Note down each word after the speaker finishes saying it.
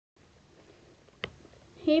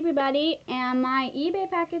Hey everybody, and my eBay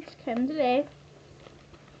package came today.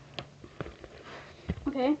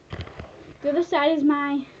 Okay. The other side is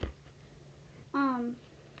my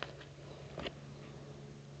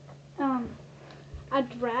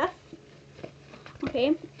address.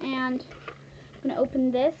 Okay, and I'm gonna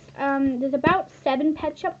open this. There's about 7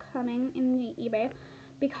 pet shop coming in the eBay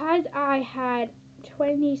because I had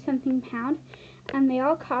 20 something pound and they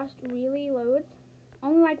all cost really loads,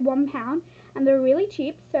 only like £1, and they're really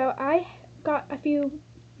cheap, so I got a few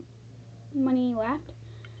money left.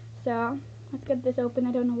 So let's get this open.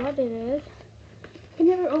 I don't know what it is. I can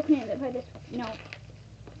never open it by this. No,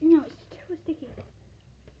 it's too sticky.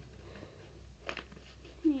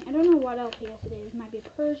 Hey, I don't know what LPS it is. It might be a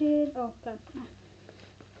Persian. Oh god.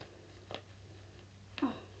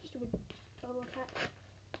 Oh, stupid bubble cat.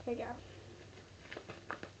 There you go.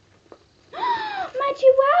 My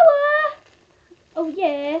Chihuahua! Oh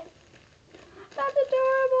yeah. That's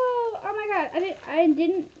adorable. Oh my god. I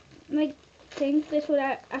didn't like think this would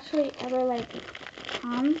actually ever like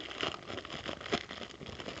come.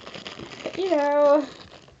 But, you know,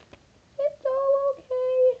 it's all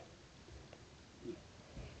okay.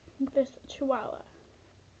 This Chihuahua.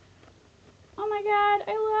 Oh my god,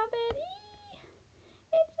 I love it. Eee!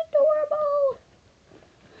 It's adorable.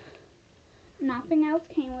 Nothing else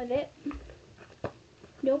came with it.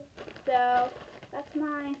 Nope. So that's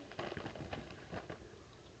my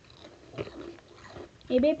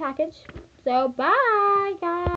eBay package. So bye guys.